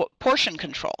it portion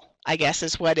control? I guess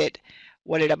is what it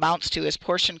amounts to, is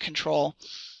portion control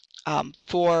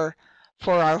for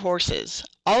our horses.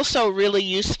 Also really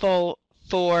useful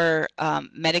for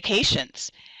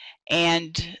medications,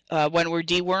 and when we're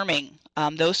deworming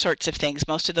those sorts of things.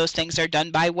 Most of those things are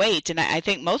done by weight, and I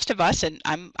think most of us, and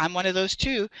I'm one of those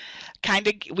too,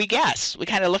 we guess. We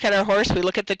kind of look at our horse, we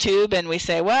look at the tube, and we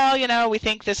say, well, you know, we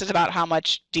think this is about how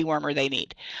much dewormer they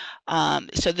need.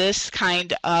 So this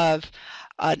kind of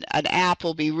an app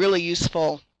will be really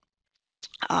useful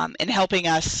in helping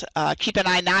us keep an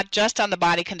eye not just on the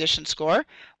body condition score,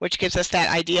 which gives us that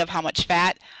idea of how much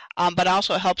fat, but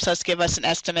also helps us give us an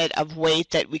estimate of weight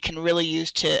that we can really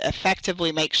use to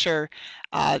effectively make sure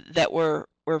that we're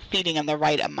feeding them the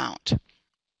right amount.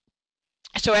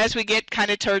 So as we get kind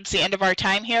of towards the end of our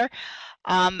time here,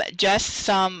 just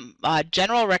some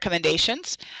general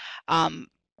recommendations.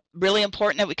 Really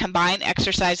important that we combine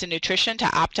exercise and nutrition to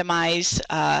optimize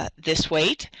this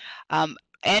weight.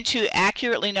 And to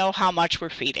accurately know how much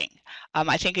we're feeding.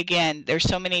 I think, again, there's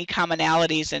so many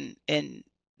commonalities in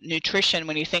nutrition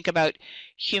when you think about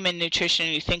human nutrition,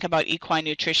 you think about equine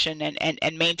nutrition,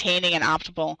 and maintaining an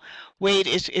optimal weight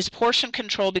is portion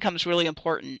control becomes really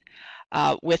important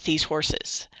with these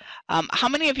horses. How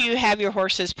many of you have your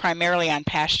horses primarily on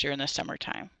pasture in the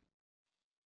summertime?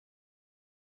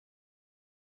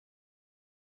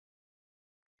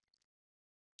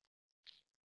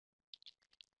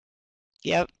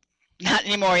 Yep, not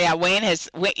anymore. Yeah,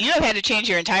 you have had to change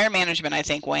your entire management, I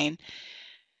think, Wayne.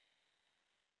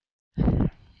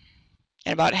 And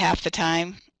about half the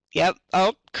time. Yep.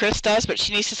 Oh, Chris does, but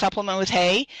she needs to supplement with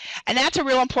hay. And that's a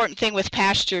real important thing with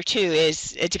pasture too,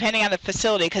 is depending on the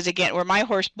facility, because again, where my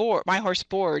horse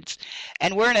boards,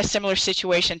 and we're in a similar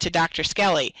situation to Dr.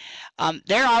 Skelly.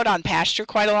 They're out on pasture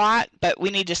quite a lot, but we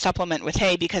need to supplement with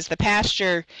hay because the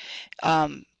pasture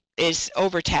is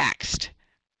overtaxed.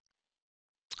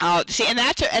 See,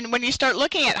 and when you start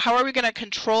looking at how are we going to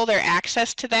control their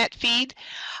access to that feed,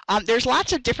 there's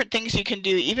lots of different things you can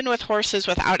do, even with horses,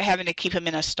 without having to keep them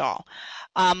in a stall.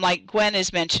 Like Gwen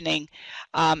is mentioning,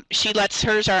 she lets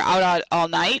hers are out all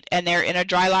night, and they're in a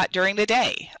dry lot during the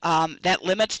day. That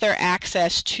limits their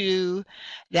access to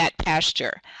that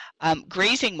pasture.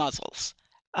 Grazing muzzles,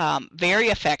 very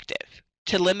effective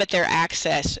to limit their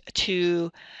access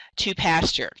to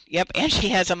pasture. Yep, and she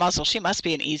has a muzzle. She must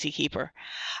be an easy keeper.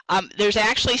 There's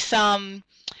actually some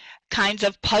kinds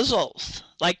of puzzles,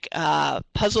 like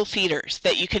puzzle feeders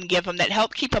that you can give them that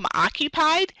help keep them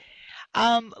occupied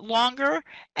longer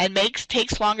and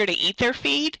takes longer to eat their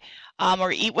feed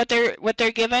or eat what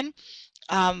they're given.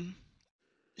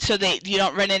 So you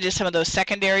don't run into some of those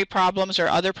secondary problems or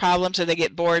other problems, or they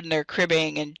get bored and they're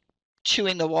cribbing and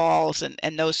chewing the walls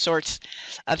and those sorts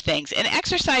of things. And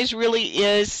exercise really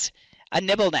is a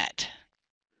nibble net.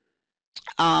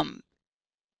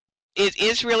 It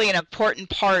is really an important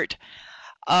part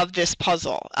of this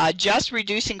puzzle. Just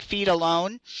reducing feed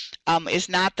alone is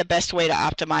not the best way to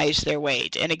optimize their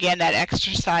weight. And again, that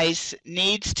exercise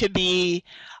needs to be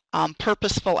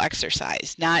purposeful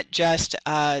exercise, not just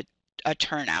a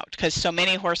turnout, because so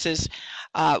many horses,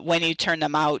 when you turn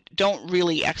them out, don't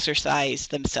really exercise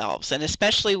themselves, and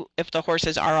especially if the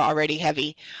horses are already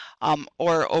heavy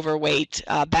or overweight.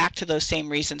 Back to those same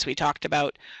reasons we talked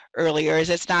about earlier, is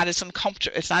it's not as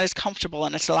comfortable,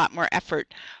 and it's a lot more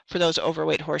effort for those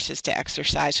overweight horses to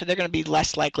exercise, so they're going to be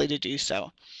less likely to do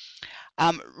so.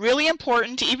 Really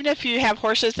important, even if you have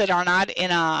horses that are not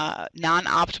in a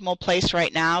non-optimal place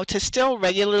right now, to still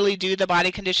regularly do the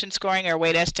body condition scoring or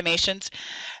weight estimations,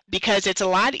 because it's a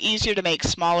lot easier to make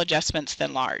small adjustments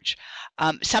than large.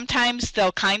 Sometimes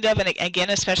they'll and again,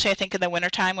 especially I think in the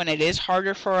wintertime when it is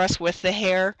harder for us with the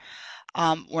hair,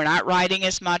 we're not riding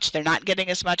as much, they're not getting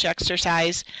as much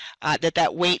exercise,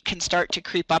 that weight can start to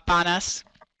creep up on us.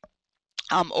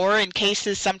 Or in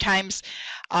cases sometimes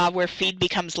where feed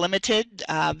becomes limited,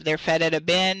 they're fed at a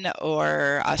bin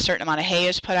or a certain amount of hay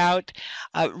is put out.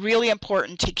 Really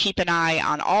important to keep an eye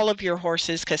on all of your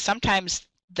horses, because sometimes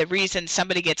the reason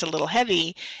somebody gets a little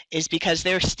heavy is because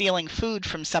they're stealing food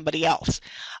from somebody else.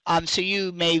 So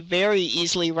you may very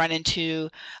easily run into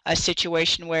a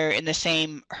situation where in the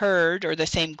same herd or the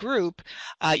same group,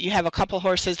 you have a couple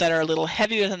horses that are a little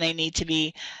heavier than they need to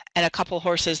be, and a couple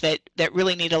horses that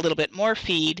really need a little bit more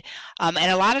feed. And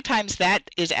a lot of times that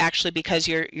is actually because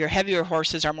your heavier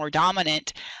horses are more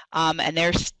dominant, and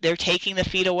they're taking the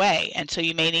feed away. And so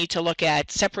you may need to look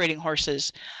at separating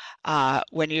horses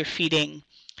when you're feeding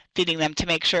them, to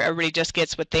make sure everybody just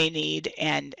gets what they need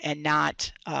and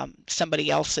not somebody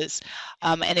else's.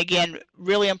 And again,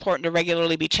 really important to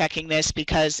regularly be checking this,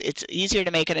 because it's easier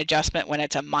to make an adjustment when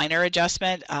it's a minor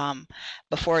adjustment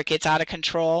before it gets out of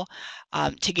control,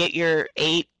 to get your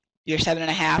 8, your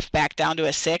 7.5 back down to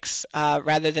a 6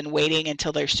 rather than waiting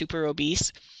until they're super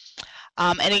obese.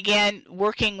 And again,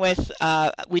 working with,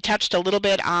 we touched a little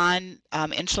bit on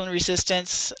insulin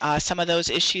resistance, some of those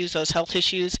issues, those health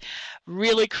issues.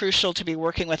 Really crucial to be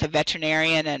working with a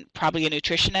veterinarian and probably a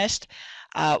nutritionist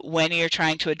when you're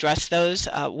trying to address those.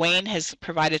 Wayne has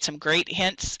provided some great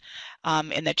hints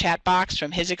in the chat box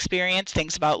from his experience,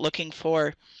 things about looking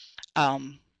for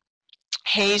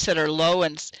hays that are low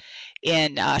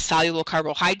in soluble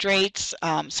carbohydrates,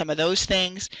 some of those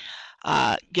things.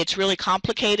 Gets really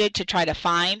complicated to try to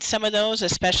find some of those,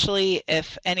 especially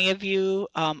if any of you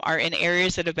are in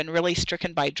areas that have been really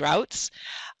stricken by droughts.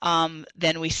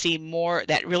 Then we see more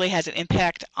that really has an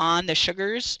impact on the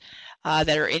sugars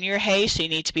that are in your hay, so you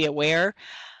need to be aware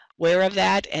of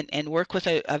that and work with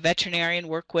a veterinarian,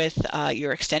 work with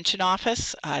your extension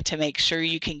office to make sure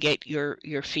you can get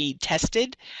your feed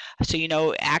tested so you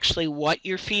know actually what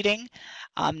you're feeding,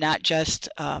 not just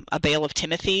a bale of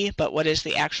Timothy, but what is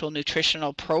the actual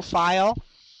nutritional profile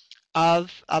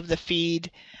of the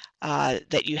feed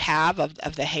that you have,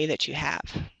 of the hay that you have.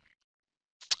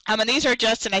 And these are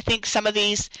just, and I think some of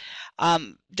these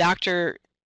Dr.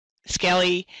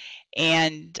 Skelly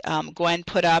and Gwen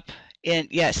put up in,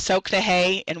 yes, soak the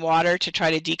hay in water to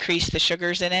try to decrease the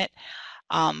sugars in it.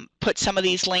 Put some of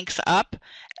these links up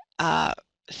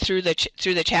through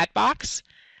the chat box.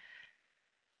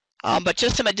 But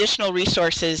just some additional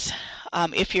resources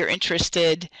if you're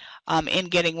interested in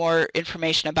getting more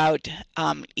information about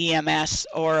EMS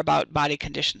or about body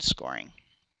condition scoring.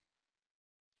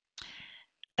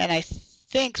 And I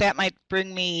think that might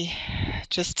bring me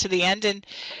just to the end and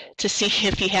to see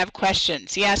if you have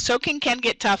questions. Yeah, soaking can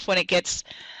get tough when it gets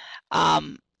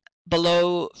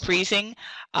below freezing,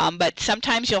 but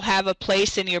sometimes you'll have a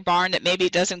place in your barn that maybe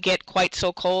it doesn't get quite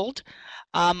so cold,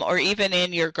 or even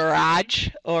in your garage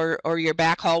or your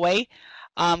back hallway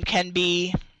can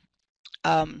be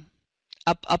a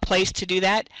place to do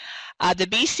that. The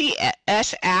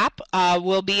BCS app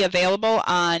will be available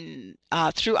on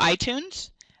through iTunes.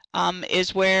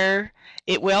 Is where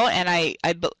it will, and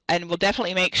we'll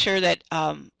definitely make sure that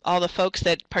all the folks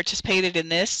that participated in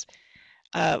this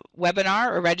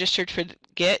webinar or registered for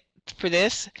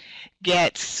this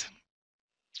get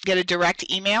a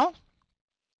direct email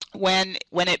when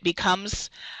it becomes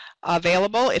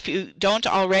available. If you don't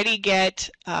already get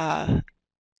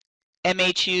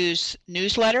MHU's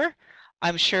newsletter,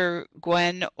 I'm sure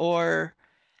Gwen or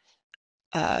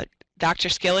Dr.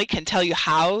 Skilly can tell you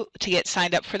how to get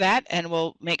signed up for that, and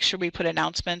we'll make sure we put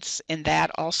announcements in that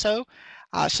also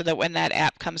so that when that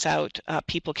app comes out,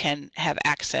 people can have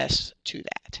access to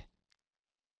that.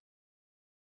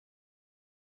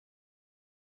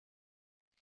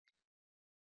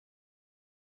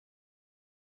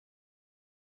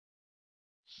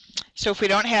 So if we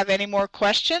don't have any more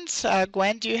questions,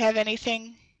 Gwen, do you have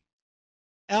anything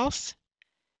else?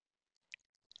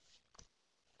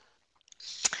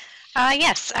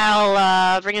 Yes,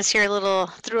 I'll bring us here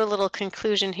through a little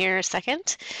conclusion here a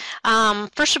second.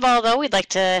 First of all, though, we'd like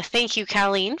to thank you,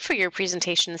 Colleen, for your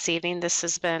presentation this evening. This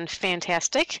has been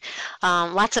fantastic.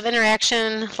 Lots of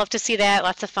interaction, love to see that,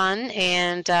 lots of fun,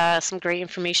 and some great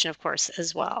information, of course,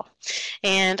 as well.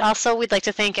 And also, we'd like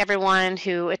to thank everyone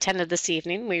who attended this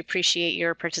evening. We appreciate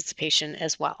your participation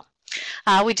as well.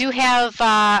 We do have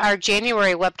our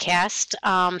January webcast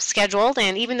scheduled,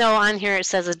 and even though on here it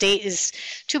says a date is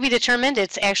to be determined,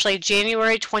 it's actually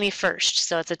January 21st,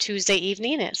 so it's a Tuesday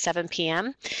evening at 7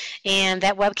 p.m. And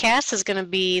that webcast is going to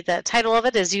be, the title of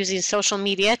it is Using Social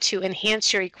Media to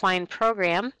Enhance Your Equine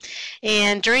Program.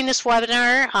 And during this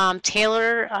webinar,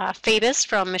 Taylor Fabus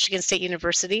from Michigan State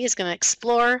University is going to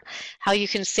explore how you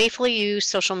can safely use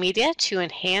social media to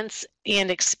enhance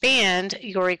and expand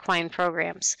your equine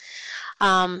programs.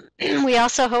 We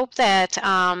also hope that,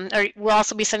 or we'll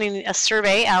also be sending a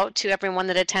survey out to everyone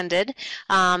that attended.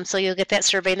 So you'll get that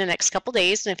survey in the next couple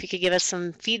days, and if you could give us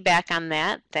some feedback on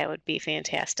that, that would be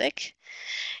fantastic.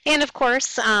 And of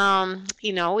course,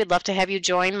 you know, we'd love to have you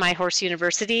join My Horse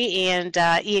University and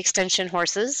E-Extension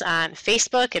Horses on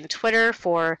Facebook and Twitter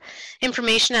for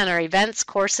information on our events,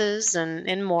 courses,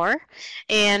 and more.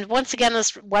 And once again,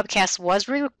 this webcast was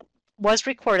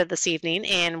recorded this evening,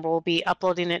 and we'll be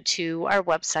uploading it to our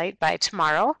website by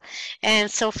tomorrow. And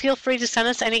so feel free to send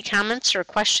us any comments or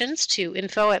questions to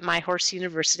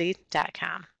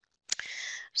info@myhorseuniversity.com.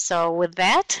 So with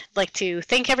that, I'd like to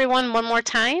thank everyone one more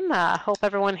time. Hope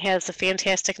everyone has a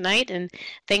fantastic night, and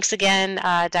thanks again,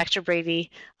 Dr. Brady,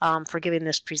 for giving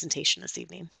this presentation this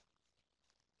evening.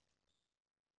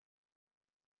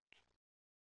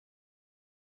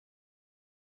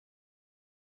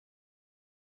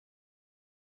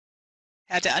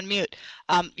 Had to unmute.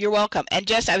 You're welcome. And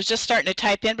Jess, I was just starting to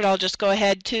type in, but I'll just go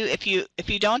ahead too. If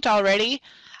you don't already,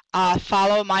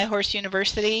 follow My Horse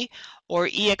University or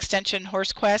E-Extension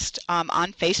Horse Quest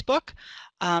on Facebook.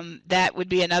 That would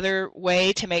be another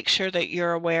way to make sure that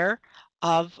you're aware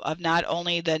of not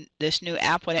only this new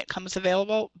app when it comes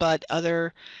available, but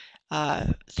other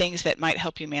things that might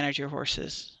help you manage your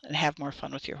horses and have more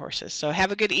fun with your horses. So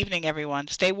have a good evening, everyone.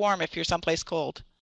 Stay warm if you're someplace cold.